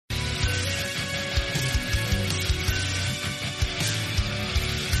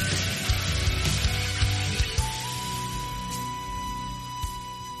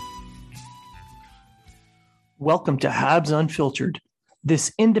Welcome to Habs Unfiltered.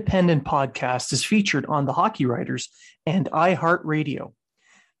 This independent podcast is featured on the Hockey Writers and iHeartRadio,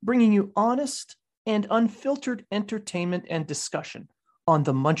 bringing you honest and unfiltered entertainment and discussion on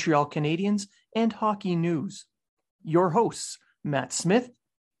the Montreal Canadiens and hockey news. Your hosts, Matt Smith,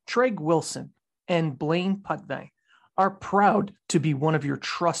 Treg Wilson, and Blaine Putney, are proud to be one of your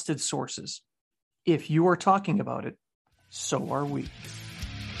trusted sources. If you are talking about it, so are we.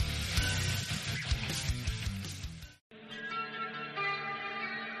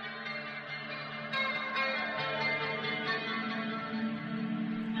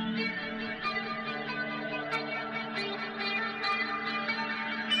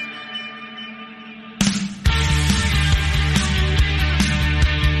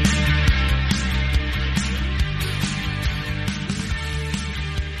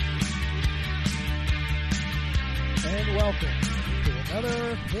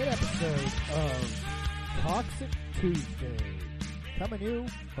 Tuesday, coming to you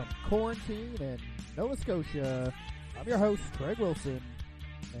from quarantine in Nova Scotia. I'm your host, Treg Wilson,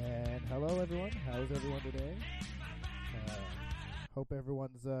 and hello everyone. How's everyone today? Hope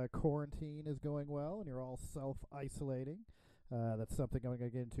everyone's quarantine is going well and you're all self-isolating. That's something I'm going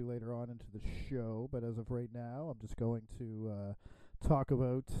to get into later on into the show, but as of right now, I'm just going to talk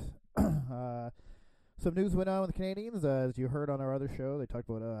about some news went on with the Canadiens. As you heard on our other show, they talked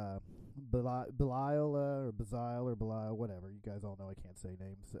about Belial or Bazile or Belial, whatever. You guys all know I can't say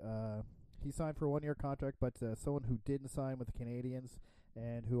names. He signed for a one-year contract, but someone who didn't sign with the Canadiens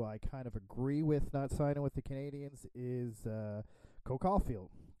and who I kind of agree with not signing with the Canadiens is Cole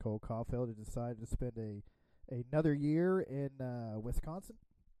Caulfield. Cole Caulfield has decided to spend another year in Wisconsin,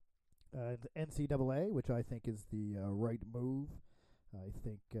 the NCAA, which I think is the right move. I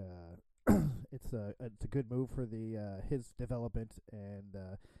think it's a good move for his development, and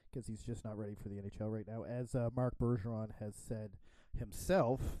because he's just not ready for the NHL right now. As Marc Bergeron has said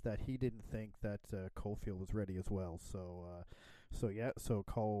himself, that he didn't think that Caulfield was ready as well. So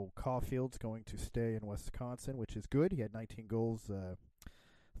Cole Caulfield's going to stay in Wisconsin, which is good. He had 19 goals,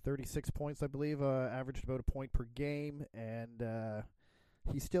 36 points, I believe, averaged about a point per game, and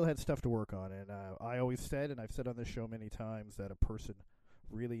he still had stuff to work on. And I always said, and I've said on this show many times, that a person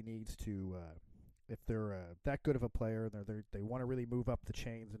really needs to, if they're that good of a player and they want to really move up the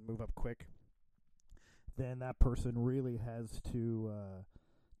chains and move up quick, then that person really has to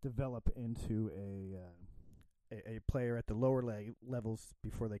develop into a player at the lower levels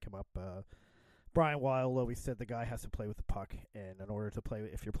before they come up. Brian Weil always said the guy has to play with the puck, and in order to play,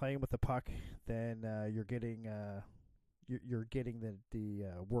 if you're playing with the puck, then you're getting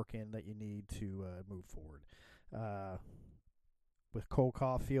the work in that you need to move forward. With Cole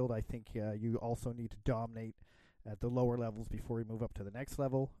Caulfield, I think you also need to dominate at the lower levels before you move up to the next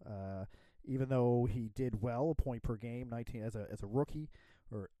level. Even though he did well, a point per game, 19 as a rookie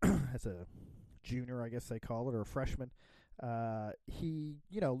or as a junior, I guess they call it, or a freshman, he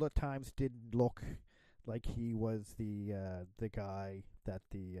at times didn't look like he was the guy that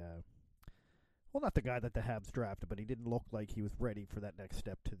not the guy that the Habs drafted, but he didn't look like he was ready for that next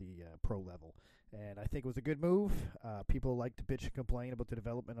step to the pro level. And I think it was a good move. People like to bitch and complain about the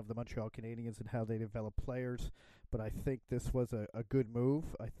development of the Montreal Canadiens and how they develop players, but I think this was a good move.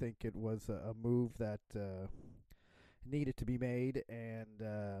 I think it was a move that needed to be made,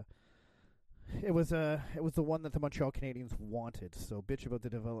 and it was the one that the Montreal Canadiens wanted. So bitch about the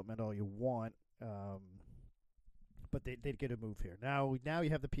development all you want, but they'd get a move here. Now you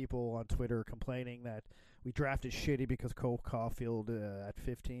have the people on Twitter complaining that we drafted shitty because Cole Caulfield at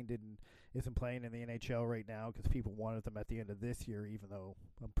 15 isn't playing in the NHL right now because people wanted them at the end of this year, even though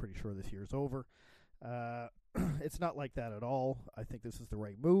I'm pretty sure this year's over. It's not like that at all. I think this is the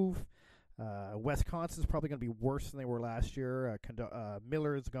right move. Wisconsin's probably going to be worse than they were last year.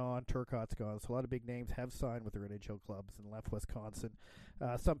 Miller is gone. Turcotte's gone. So a lot of big names have signed with their NHL clubs and left Wisconsin.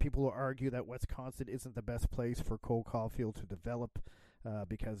 Some people will argue that Wisconsin isn't the best place for Cole Caulfield to develop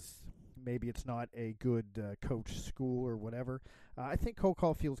because maybe it's not a good coach school or whatever. I think Cole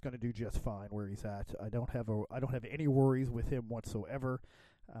Caulfield's going to do just fine where he's at. I don't have any worries with him whatsoever.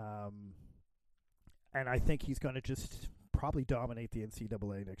 And I think he's going to just probably dominate the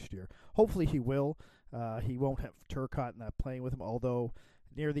NCAA next year. Hopefully he will. He won't have Turcotte not playing with him, although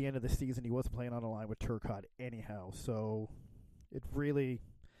near the end of the season he wasn't playing on a line with Turcotte anyhow. So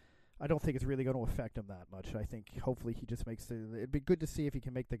I don't think it's really going to affect him that much. I think hopefully he just it'd be good to see if he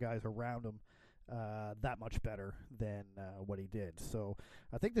can make the guys around him that much better than what he did. So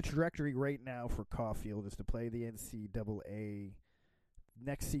I think the trajectory right now for Caulfield is to play the NCAA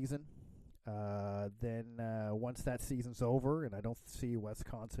next season. Then once that season's over, and I don't see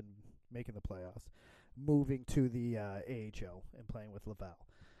Wisconsin making the playoffs, moving to the AHL and playing with Laval.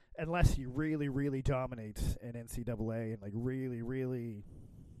 Unless he really, really dominates in NCAA and like really, really,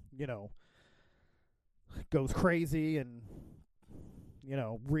 goes crazy and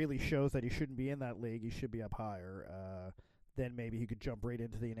really shows that he shouldn't be in that league. He should be up higher. Then maybe he could jump right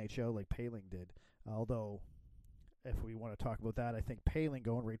into the NHL like Poehling did. Although, if we want to talk about that, I think Poehling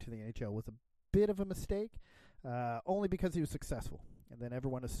going right to the NHL was a bit of a mistake, only because he was successful. And then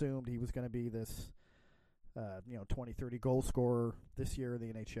everyone assumed he was going to be this 20, 30 goal scorer this year in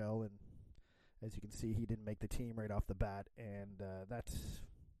the NHL, and as you can see, he didn't make the team right off the bat, and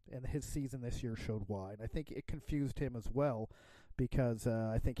his season this year showed why. And I think it confused him as well, because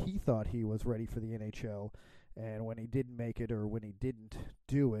I think he thought he was ready for the NHL, and when he didn't make it or when he didn't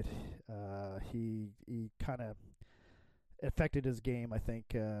do it, he kind of affected his game. I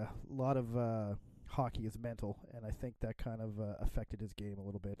think a lot of hockey is mental, and I think that kind of affected his game a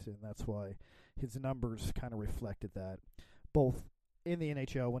little bit, and that's why his numbers kind of reflected that, both in the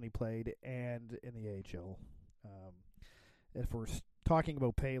NHL when he played and in the AHL. If we're talking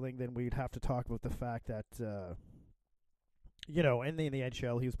about Poehling, then we'd have to talk about the fact that in the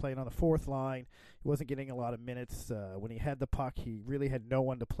NHL, he was playing on the fourth line. He wasn't getting a lot of minutes. When he had the puck, he really had no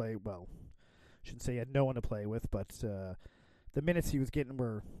one to play. Well, I shouldn't say he had no one to play with, but the minutes he was getting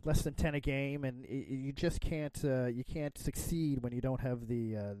were less than 10 a game, and you just can't succeed when you don't have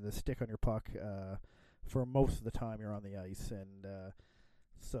the stick on your puck for most of the time you're on the ice. And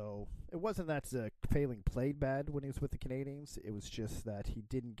so it wasn't that Poehling played bad when he was with the Canadiens. It was just that he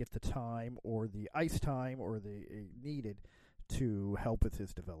didn't get the time or the ice time or the needed to help with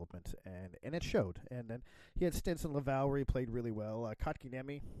his development, and it showed. And then he had stints in Laval where he played really well.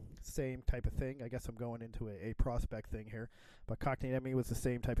 Kotkaniemi, same type of thing. I guess I'm going into a prospect thing here, but Kotkaniemi was the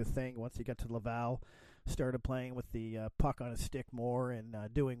same type of thing. Once he got to Laval, started playing with the puck on his stick more and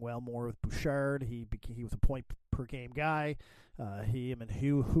doing well more with Bouchard. He was a point per game guy. Him and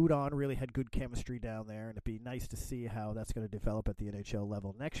Hudon really had good chemistry down there, and it'd be nice to see how that's going to develop at the NHL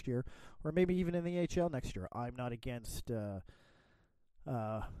level next year, or maybe even in the AHL next year. I'm not against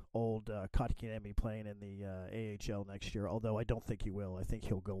old Kotkaniemi playing in the AHL next year, although I don't think he will. I think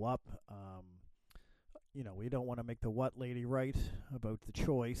he'll go up. We don't want to make the what lady right about the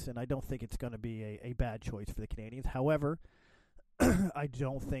choice, and I don't think it's going to be a bad choice for the Canadiens. However, I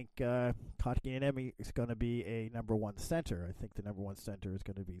don't think Kotkaniemi is going to be a number one center. I think the number one center is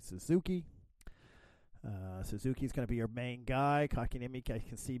going to be Suzuki. Suzuki's going to be your main guy. Kotkaniemi I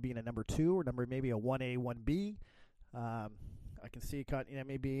can see being a number two or maybe a 1A, 1B. I can see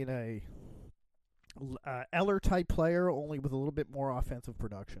Kotkaniemi being a Eller-type player, only with a little bit more offensive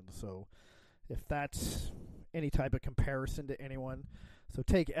production. So if that's any type of comparison to anyone, so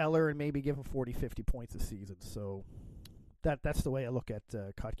take Eller and maybe give him 40, 50 points a season. So that's the way I look at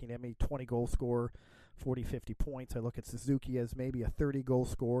Kotkaniemi, 20 goal scorer, 40, 50 points. I look at Suzuki as maybe a 30 goal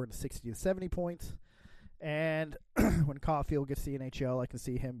scorer and 60 to 70 points. And when Caulfield gets to the NHL, I can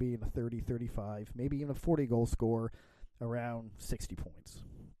see him being a 30, 35, maybe even a 40 goal scorer, around 60 points.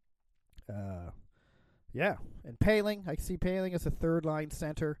 And Poehling, I see Poehling as a third-line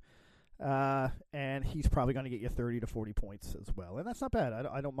center, and he's probably going to get you 30 to 40 points as well. And that's not bad.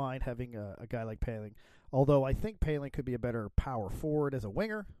 I don't mind having a guy like Poehling, although I think Poehling could be a better power forward as a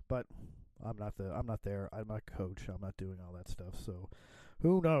winger, but I'm not there. I'm not coach. I'm not doing all that stuff, so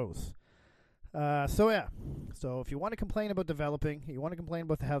who knows? So if you want to complain about developing, you want to complain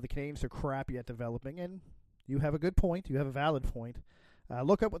about how the Canadiens are crappy at developing, and you have a good point, you have a valid point,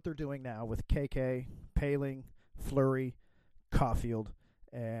 look at what they're doing now with KK, Poehling, Fleury, Caulfield,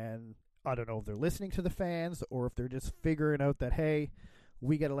 and I don't know if they're listening to the fans or if they're just figuring out that, hey,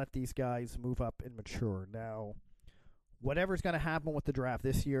 we got to let these guys move up and mature. Now, whatever's going to happen with the draft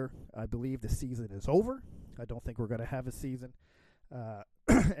this year, I believe the season is over. I don't think we're going to have a season.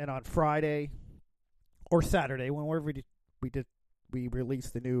 And on Friday or Saturday, whenever we release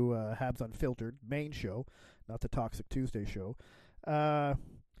the new Habs Unfiltered main show, not the Toxic Tuesday show,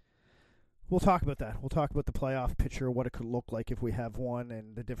 we'll talk about that. We'll talk about the playoff picture, what it could look like if we have one,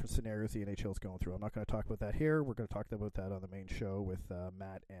 and the different scenarios the NHL is going through. I'm not going to talk about that here. We're going to talk about that on the main show with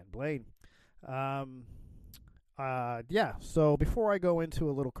Matt and Blaine. So before I go into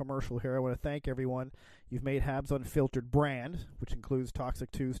a little commercial here, I want to thank everyone. You've made Habs Unfiltered brand, which includes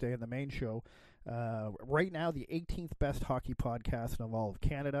Toxic Tuesday and the main show, right now the 18th best hockey podcast in all of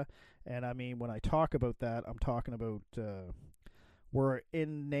Canada. And I mean, when I talk about that, I'm talking about we're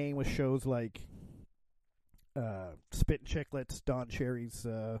in name with shows like Spit and Chicklets, Don Cherry's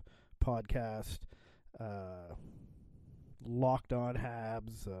podcast, Locked On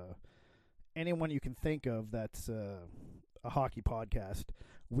Habs, anyone you can think of that's a hockey podcast.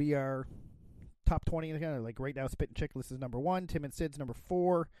 We are top 20, like right now, Spit and Chickless is number 1. Tim and Sid's number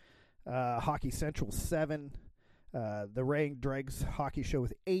 4. Hockey Central 7. The Ray Dregs Hockey Show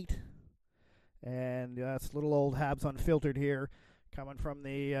with 8. And it's little old Habs Unfiltered here, coming from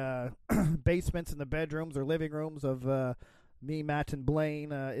the basements and the bedrooms or living rooms of me, Matt, and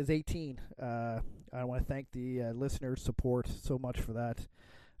Blaine, is 18. I want to thank the listeners' support so much for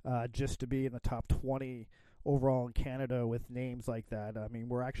that. Just to be in the top 20 overall in Canada with names like that. I mean,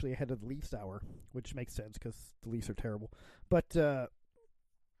 we're actually ahead of the Leafs hour, which makes sense because the Leafs are terrible. But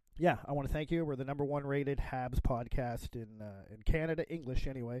yeah, I want to thank you. We're the number 1 rated Habs podcast in Canada, English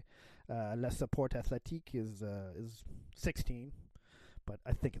anyway. Le Support Athletique is 16, but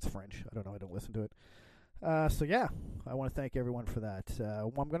I think it's French. I don't know. I don't listen to it. So yeah, I want to thank everyone for that.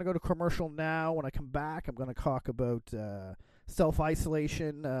 I'm going to go to commercial now. When I come back, I'm going to talk about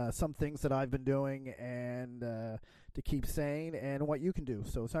self-isolation, some things that I've been doing and to keep sane, and what you can do.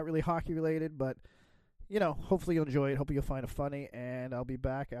 So it's not really hockey related, but hopefully you'll enjoy it. Hopefully you'll find it funny, and I'll be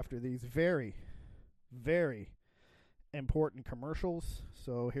back after these very, very important commercials.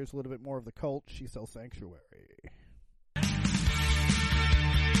 So here's a little bit more of the cult. She sells Sanctuary.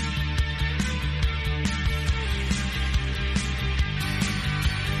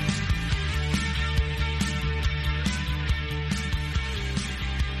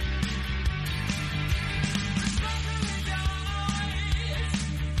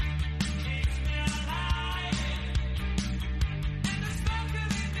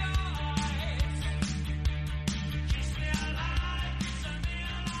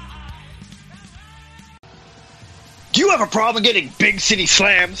 Do you have a problem getting big city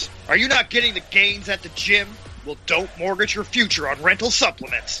slams? Are you not getting the gains at the gym? Well, don't mortgage your future on rental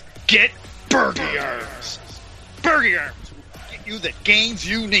supplements. Get Bergie Arms. Bergie Arms will get you the gains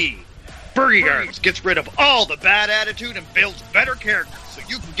you need. Bergie Arms gets rid of all the bad attitude and builds better character so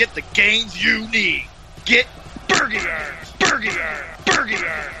you can get the gains you need. Get Bergie Arms. Bergie Arms. Bergie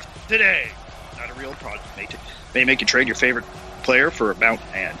Arms today. Not a real product. May make you trade your favorite player for a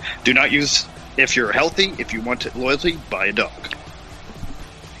mountain man. Do not use... If you're healthy, if you want loyalty, buy a dog.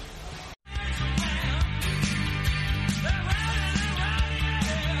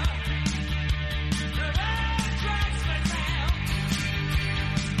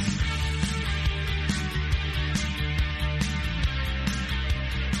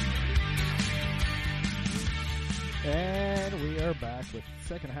 And we are back with the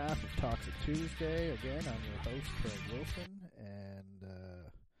second half of Toxic Tuesday. Again, I'm your host, Craig Wilson, and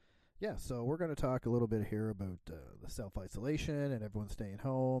yeah, so we're going to talk a little bit here about the self-isolation and everyone staying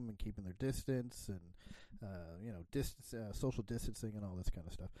home and keeping their distance and, social distancing and all this kind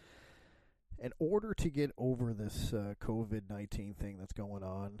of stuff. In order to get over this COVID-19 thing that's going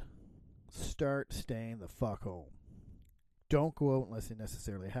on, start staying the fuck home. Don't go out unless you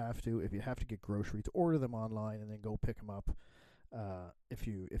necessarily have to. If you have to get groceries, order them online and then go pick them up. If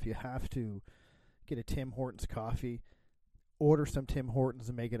you have to get a Tim Hortons coffee, order some Tim Hortons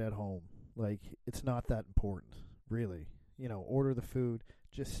and make it at home. Like, it's not that important, really. Order the food.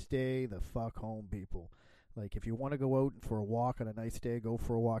 Just stay the fuck home, people. Like, if you want to go out for a walk on a nice day, go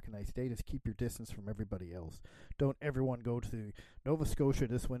for a walk on a nice day. Just keep your distance from everybody else. Don't everyone go to Nova Scotia.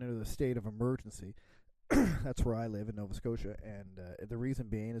 Just went into the state of emergency. That's where I live, in Nova Scotia. And the reason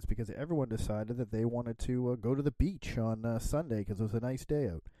being is because everyone decided that they wanted to go to the beach on Sunday because it was a nice day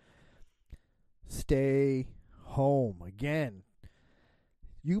out. Stay home. Again,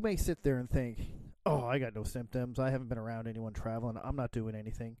 you may sit there and think, oh, I got no symptoms. I haven't been around anyone traveling. I'm not doing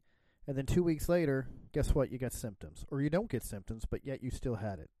anything. And then 2 weeks later, guess what? You got symptoms. Or you don't get symptoms, but yet you still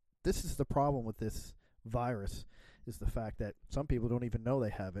had it. This is the problem with this virus, is the fact that some people don't even know they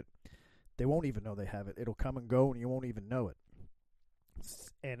have it. They won't even know they have it. It'll come and go, and you won't even know it.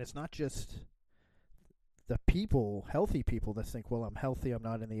 And it's not just the people, healthy people, that think, well, I'm healthy. I'm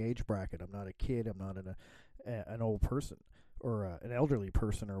not in the age bracket. I'm not a kid. I'm not an old person or an elderly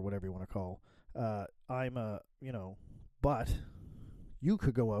person or whatever you want to call. But you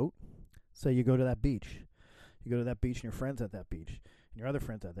could go out. Say you go to that beach. You go to that beach and your friend's at that beach. And your other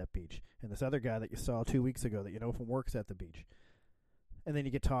friend's at that beach. And this other guy that you saw 2 weeks ago that you know from work's at the beach. And then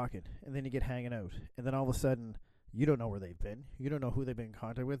you get talking. And then you get hanging out. And then all of a sudden, you don't know where they've been. You don't know who they've been in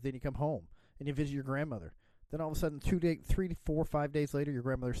contact with. Then you come home. And you visit your grandmother. Then all of a sudden, 3, 4, 5 days later, your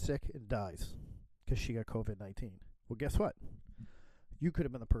grandmother's sick and dies. Because she got COVID-19. Well, guess what? You could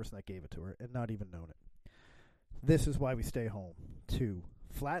have been the person that gave it to her and not even known it. This is why we stay home. To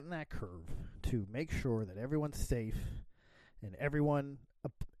flatten that curve. To make sure that everyone's safe. And everyone,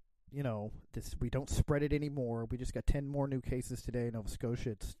 we don't spread it anymore. We just got 10 more new cases today in Nova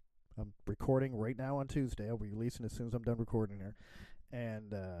Scotia. I'm recording right now on Tuesday. I'll be releasing as soon as I'm done recording here.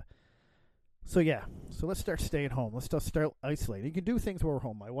 And So yeah, so let's start staying home. Let's start isolating. You can do things while we're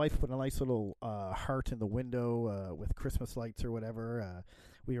home. My wife put a nice little heart in the window with Christmas lights or whatever.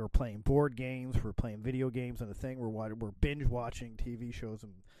 We were playing board games. We're playing video games on the thing. We're binge watching TV shows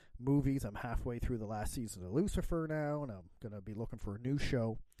and movies. I'm halfway through the last season of Lucifer now, and I'm gonna be looking for a new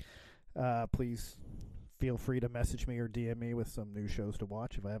show. Please feel free to message me or DM me with some new shows to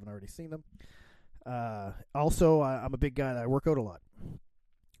watch if I haven't already seen them. Also, I'm a big guy that I work out a lot.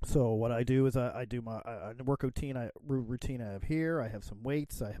 So what I do is I do my workout routine I have here. I have some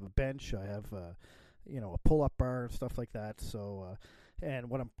weights. I have a bench. I have a pull-up bar and stuff like that. So and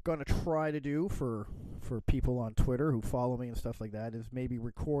what I'm going to try to do for people on Twitter who follow me and stuff like that is maybe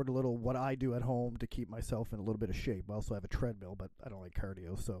record a little what I do at home to keep myself in a little bit of shape. I also have a treadmill, but I don't like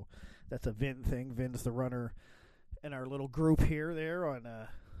cardio, so that's a Vin thing. Vin's the runner in our little group here there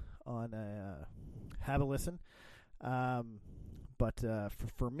on Have a Listen. But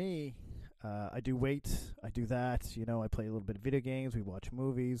for me, I do weights. I do that. I play a little bit of video games. We watch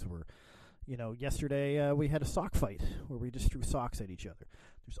movies. Yesterday we had a sock fight where we just threw socks at each other.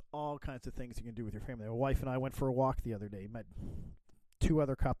 There's all kinds of things you can do with your family. My wife and I went for a walk the other day. Met 2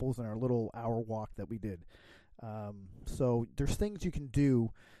 other couples in our little hour walk that we did. So there's things you can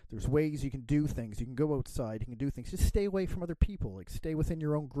do. There's ways you can do things. You can go outside. You can do things. Just stay away from other people. Like, stay within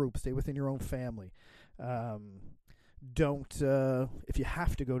your own group. Stay within your own family. Don't, if you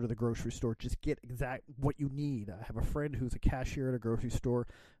have to go to the grocery store, just get exact what you need. I have a friend who's a cashier at a grocery store.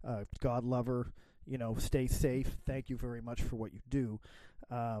 God love her. Stay safe. Thank you very much for what you do.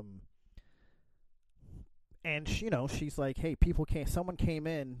 And she's like, hey, someone came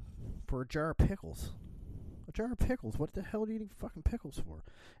in for a jar of pickles. A jar of pickles? What the hell are you eating fucking pickles for?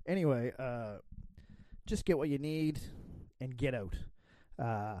 Anyway, just get what you need and get out.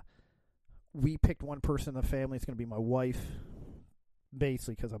 We picked one person in the family. It's going to be my wife,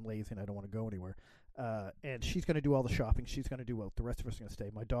 basically because I'm lazy and I don't want to go anywhere. And she's going to do all the shopping. She's going to do what the rest of us are going to stay.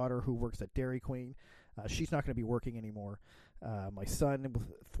 My daughter, who works at Dairy Queen, she's not going to be working anymore. My son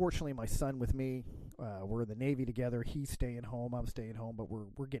with me, we're in the Navy together. He's staying home. I'm staying home, but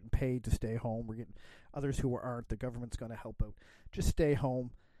we're getting paid to stay home. We're getting others who aren't. The government's going to help out. Just stay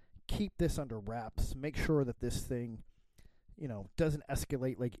home. Keep this under wraps. Make sure that this thing doesn't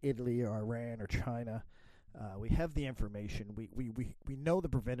escalate like Italy or Iran or China. We have the information. We know the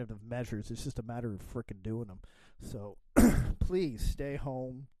preventative measures. It's just a matter of frickin' doing them. So please stay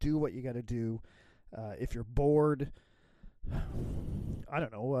home. Do what you got to do. If you're bored, I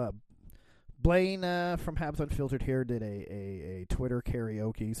don't know. Blaine from Habs Unfiltered here did a Twitter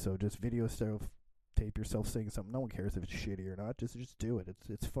karaoke. So just video tape yourself saying something. No one cares if it's shitty or not. Just do it.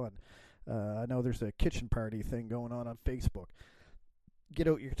 It's fun. I know there's a kitchen party thing going on Facebook. Get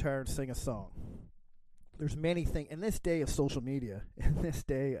out your guitar and sing a song. There's many things. In this day of social media, in this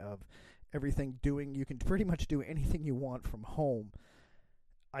day of everything you can pretty much do anything you want from home.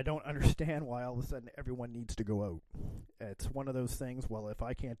 I don't understand why all of a sudden everyone needs to go out. It's one of those things, well, if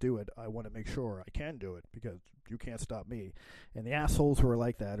I can't do it, I want to make sure I can do it because you can't stop me. And the assholes who are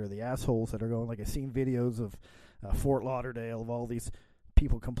like that are the assholes that are going, like I've seen videos of Fort Lauderdale of all these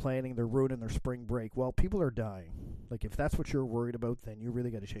people complaining they're ruining their spring break. Well, people are dying. Like, if that's what you're worried about, then you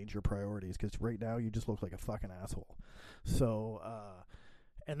really got to change your priorities because right now you just look like a fucking asshole. So,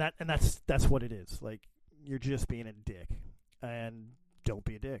 and that's what it is. Like, you're just being a dick. And don't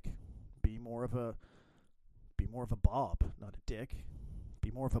be a dick. Be more of a Bob, not a dick. Be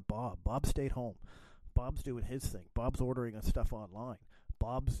more of a Bob. Bob stayed home. Bob's doing his thing. Bob's ordering stuff online.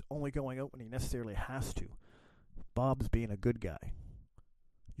 Bob's only going out when he necessarily has to. Bob's being a good guy.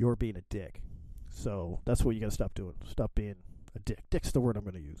 You're being a dick. So that's what you got to stop doing. Stop being a dick. Dick's the word I'm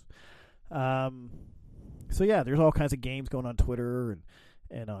going to use. So yeah, there's all kinds of games going on Twitter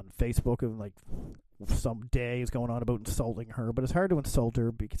and on Facebook, and like some day is going on about insulting her, but it's hard to insult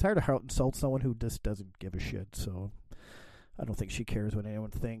her because it's hard to insult someone who just doesn't give a shit. So I don't think she cares what anyone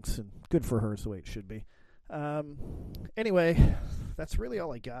thinks, and good for her is the way it should be. Anyway, that's really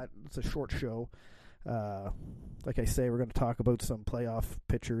all I got. It's a short show. Like I say, we're going to talk about some playoff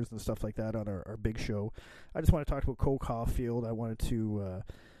pitchers and stuff like that on our big show. I just want to talk about Cole Caulfield. I wanted to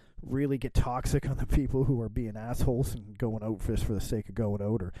really get toxic on the people who are being assholes and going out just for the sake of going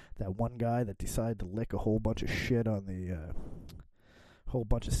out, or that one guy that decided to lick a whole bunch of shit on the whole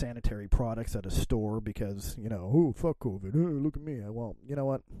bunch of sanitary products at a store because, oh, fuck COVID, oh, look at me. Well, you know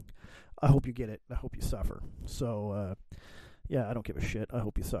what? I hope you get it. I hope you suffer. So, yeah, I don't give a shit. I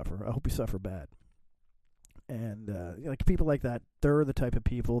hope you suffer. I hope you suffer bad. And like people like that, they're the type of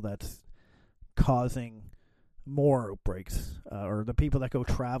people that's causing more outbreaks, or the people that go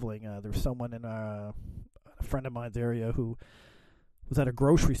traveling. There's someone in a friend of mine's area who was at a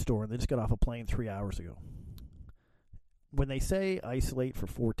grocery store, and they just got off a plane 3 hours ago. When they say isolate for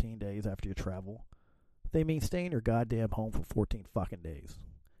 14 days after you travel, they mean stay in your goddamn home for 14 fucking days.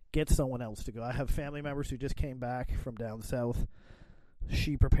 Get someone else to go. I have family members who just came back from down south.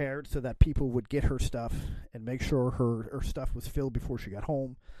 She prepared so that people would get her stuff and make sure her stuff was filled before she got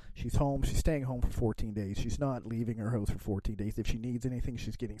home. She's home. She's staying home for 14 days. She's not leaving her house for 14 days. If she needs anything,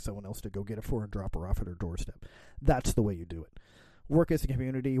 she's getting someone else to go get it for her and drop her off at her doorstep. That's the way you do it. Work as a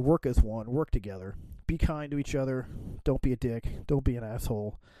community. Work as one. Work together. Be kind to each other. Don't be a dick. Don't be an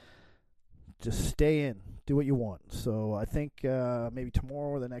asshole. Just stay in. Do what you want. So I think maybe tomorrow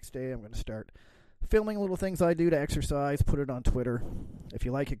or the next day I'm going to start filming little things I do to exercise, put it on Twitter. If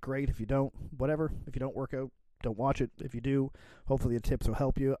you like it, great. If you don't, whatever. If you don't work out, don't watch it. If you do, hopefully the tips will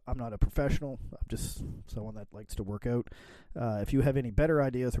help you. I'm not a professional. I'm just someone that likes to work out. If you have any better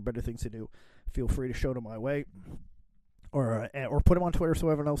ideas or better things to do, feel free to show them my way. Or put them on Twitter so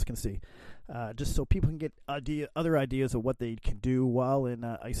everyone else can see. Just so people can get other ideas of what they can do while in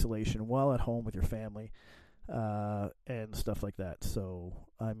isolation, while at home with your family, and stuff like that. So,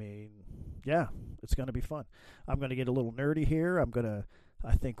 I mean, yeah, it's going to be fun. I'm going to get a little nerdy here. I'm going to,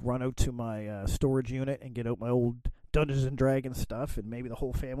 I think, run out to my storage unit and get out my old Dungeons & Dragons stuff, and maybe the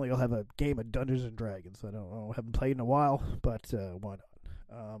whole family will have a game of Dungeons & Dragons. I don't know. I haven't played in a while, but why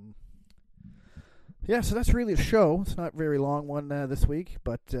not? Yeah, so that's really the show. It's not a very long one this week,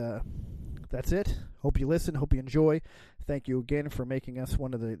 but that's it. Hope you listen. Hope you enjoy. Thank you again for making us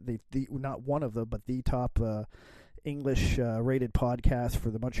one of the not one of the, but the top English rated podcast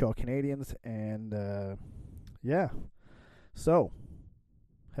for the Montreal Canadiens. And yeah, so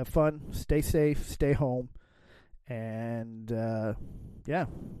have fun, stay safe, stay home, and yeah,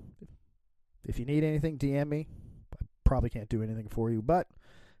 if you need anything, DM me. I probably can't do anything for you, but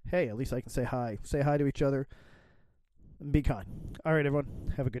hey, at least I can say hi. Say hi to each other and be kind. All right,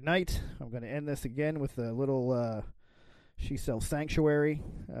 everyone. Have a good night. I'm going to end this again with a little She Sells Sanctuary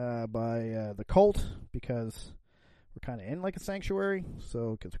by The Cult, because we're kind of in like a sanctuary,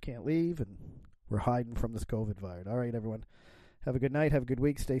 so because we can't leave and we're hiding from this COVID virus. All right, everyone. Have a good night. Have a good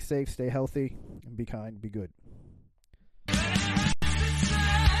week. Stay safe. Stay healthy. And be kind. Be good.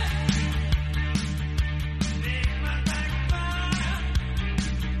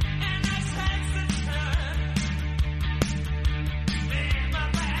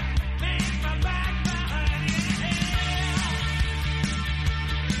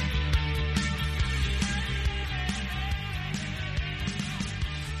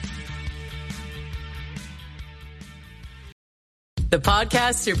 The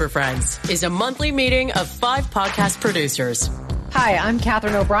Podcast Super Friends is a monthly meeting of 5 podcast producers. Hi, I'm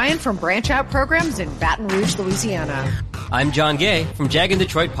Katherine O'Brien from Branch Out Programs in Baton Rouge, Louisiana. I'm John Gay from Jag and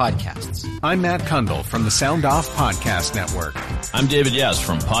Detroit Podcasts. I'm Matt Kundle from the Sound Off Podcast Network. I'm David Yaz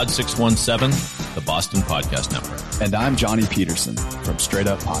from Pod 617, the Boston Podcast Network. And I'm Johnny Peterson from Straight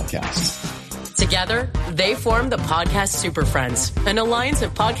Up Podcasts. Together, they form the Podcast Super Friends, an alliance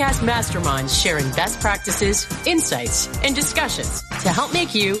of podcast masterminds sharing best practices, insights, and discussions to help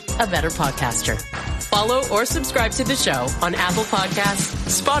make you a better podcaster. Follow or subscribe to the show on Apple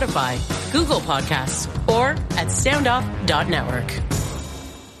Podcasts, Spotify, Google Podcasts, or at soundoff.network.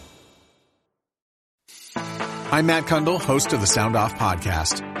 I'm Matt Kundle, host of the Sound Off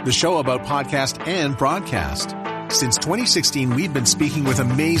Podcast, the show about podcast and broadcast. Since 2016, we've been speaking with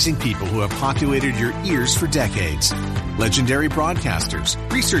amazing people who have populated your ears for decades. Legendary broadcasters,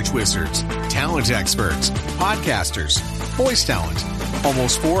 research wizards, talent experts, podcasters, voice talent.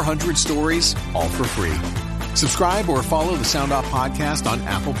 Almost 400 stories, all for free. Subscribe or follow the Sound Off Podcast on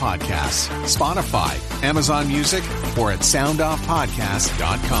Apple Podcasts, Spotify, Amazon Music, or at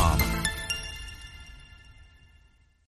soundoffpodcast.com.